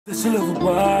This love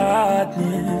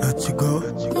partner. Let you go.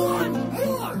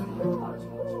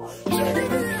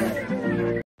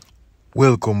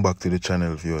 Welcome back to the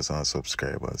channel, viewers and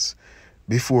subscribers.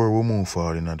 Before we move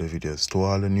forward in other videos, to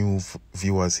all the new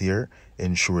viewers here,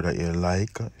 ensure that you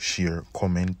like, share,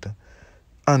 comment,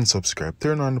 and subscribe.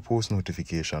 Turn on the post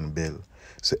notification bell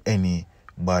so any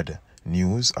bad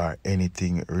news or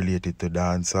anything related to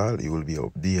dancehall, you will be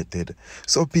updated.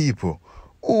 So people,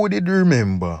 who did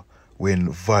remember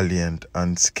when Valiant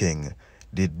and Skeng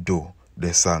did do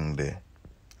the song the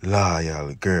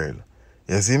Loyal Girl?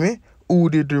 You see me? Who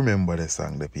did remember the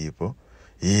song, the people?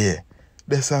 Yeah,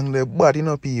 the song the bad, you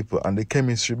know, people, and the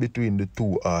chemistry between the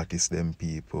two artists, them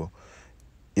people,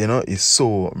 you know, is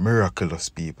so miraculous,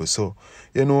 people. So,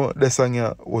 you know, the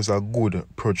song was a good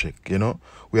project, you know.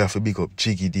 We have to big up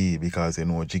Jiggy D because, you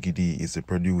know, Jiggy D is the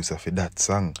producer for that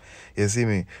song. You see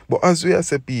me? But as we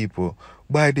say, people,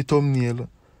 by the thumbnail,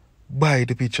 by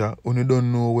the picture, you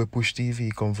don't know where Push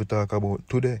TV come to talk about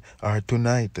today or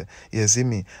tonight. You see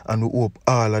me? And we hope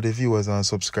all of the viewers and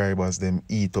subscribers them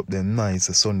eat up them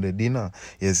nice Sunday dinner.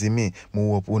 You see me? We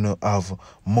hope you have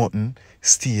mutton,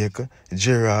 steak,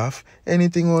 giraffe,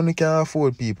 anything you can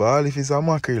afford, people. All if it's a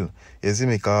mackerel. You see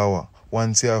me? Because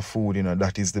once you have food, you know,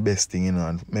 that is the best thing, you know.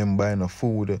 And remember, you know,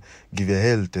 food give you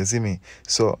health, you see me?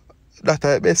 So that's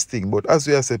the best thing. But as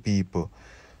we say, people,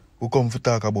 we come to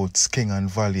talk about Skeng and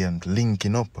Valiant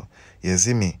linking up. You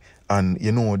see me? And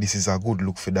you know, this is a good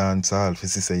look for dancehall. For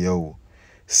say, yo,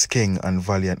 Skeng and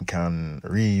Valiant can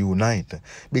reunite.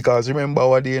 Because remember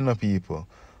what they know, people.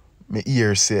 Me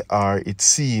hear say, or it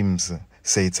seems,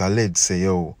 say it's alleged, say,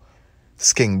 yo,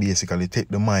 Skeng basically take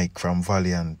the mic from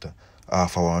Valiant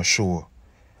off our show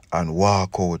and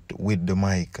walk out with the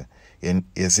mic.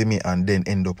 You see me, and then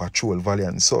end up a troll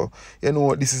Valiant. So, you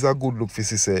know, this is a good look for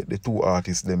say the two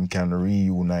artists them can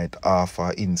reunite after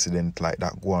an incident like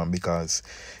that go on, because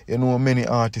you know many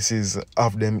artists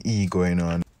have them ego, you know,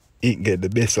 and it get the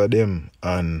best of them,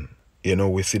 and you know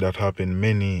we see that happen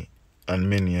many and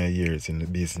many a years in the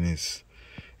business.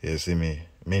 You see me,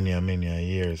 many and many a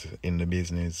years in the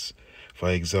business. For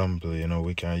example, you know,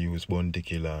 we can use Bounty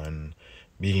Killer and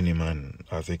Beanie Man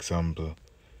as example.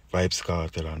 Vibes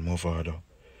Cartel and Movado.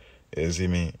 You see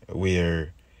me?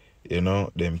 Where, you know,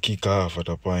 them kick off at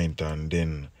a point and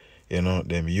then, you know,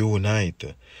 them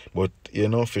unite. But, you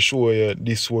know, for sure,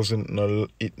 this wasn't,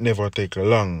 it never take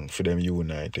long for them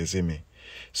unite, you see me?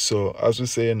 So, as we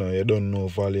say, you know, you don't know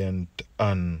Valiant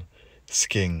and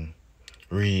Skeng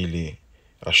really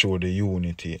show the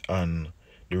unity and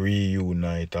the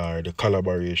reunite or the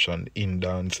collaboration in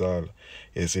dancehall.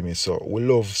 You see me? So we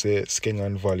love say Skeng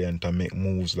and Valiant to make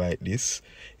moves like this.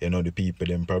 You know, the people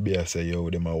them probably say, yo,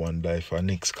 them a one die for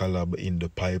next collab in the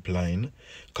pipeline.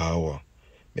 Kawa.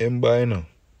 Remember, you know,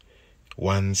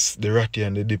 once the Ratty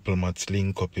and the Diplomats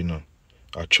link up, you know,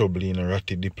 a trouble in a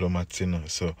Ratty Diplomats, you know.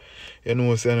 So, you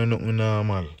know, say nothing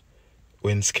normal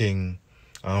when Skeng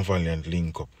and Valiant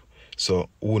link up. So,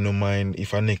 who no mind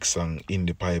if a next song in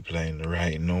the pipeline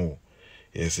right now,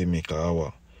 you see me,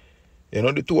 Kawa. You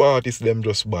know, the two artists, them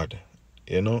just bad.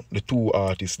 You know, the two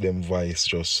artists, them voice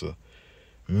just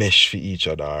mesh for each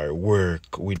other, or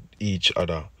work with each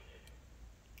other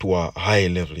to a high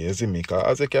level, you see me? Because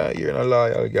as you can hear in a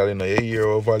Loyal Girl, you know, you hear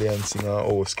how Valiant sing and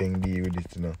how Skeng deal with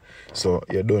it, you know. So,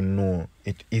 you don't know,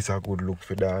 it is a good look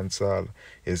for dancehall.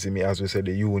 You see me, as we said,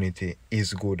 the unity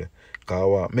is good.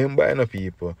 Because remember, you know,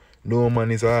 people, no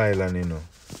man is an island, you know.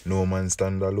 No man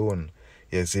stand alone.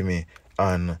 You see me?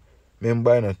 And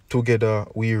remember, you know, together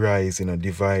we rise, you know,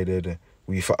 divided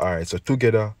we fall. So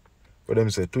together, what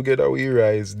them say, together we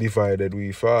rise, divided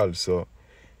we fall. So,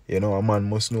 you know, a man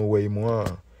must know where he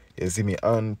want. You see me?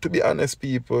 And to be honest,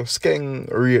 people,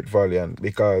 Skeng rate Valiant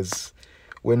because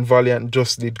when Valiant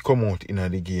just did come out in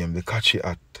the game, the catchy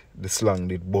at the slang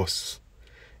did bust.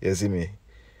 You see me?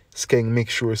 Skeng make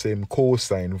sure say him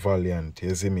co-sign Valiant,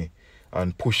 you see me?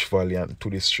 And push Valiant to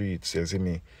the streets, you see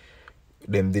me?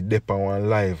 Them did dep one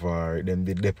live or them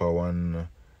did dep one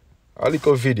a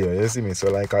little video, you see me? So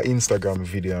like a Instagram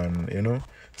video, and you know,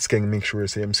 Skeng make sure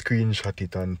say him screenshot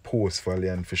it and post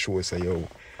Valiant for sure say yo,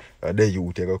 there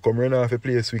you take a come run off a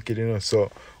place wicked, you know. So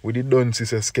we did done see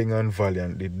say Skeng and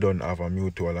Valiant did done have a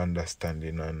mutual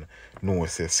understanding and know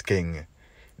say Skeng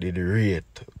did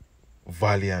rate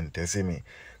Valiant, you see me?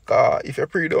 Cause if you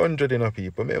pre the 100 in a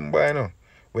people, remember, you know,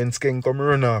 when Skeng come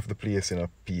run off the place in a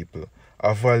people,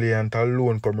 a Valiant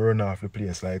alone come run off the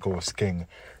place like how Skeng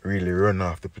really run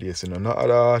off the place, you know. Not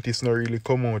other artists not really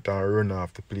come out and run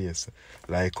off the place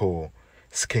like how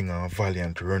Skeng and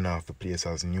Valiant run off the place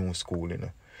as new school, you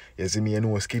know. You see me, you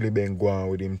know, Skilly Ben go on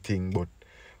with him thing, but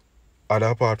other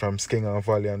apart from Skeng and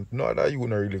Valiant, no other you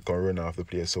not really can run off the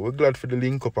place. So we're glad for the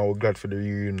link up and we're glad for the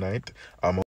reunite.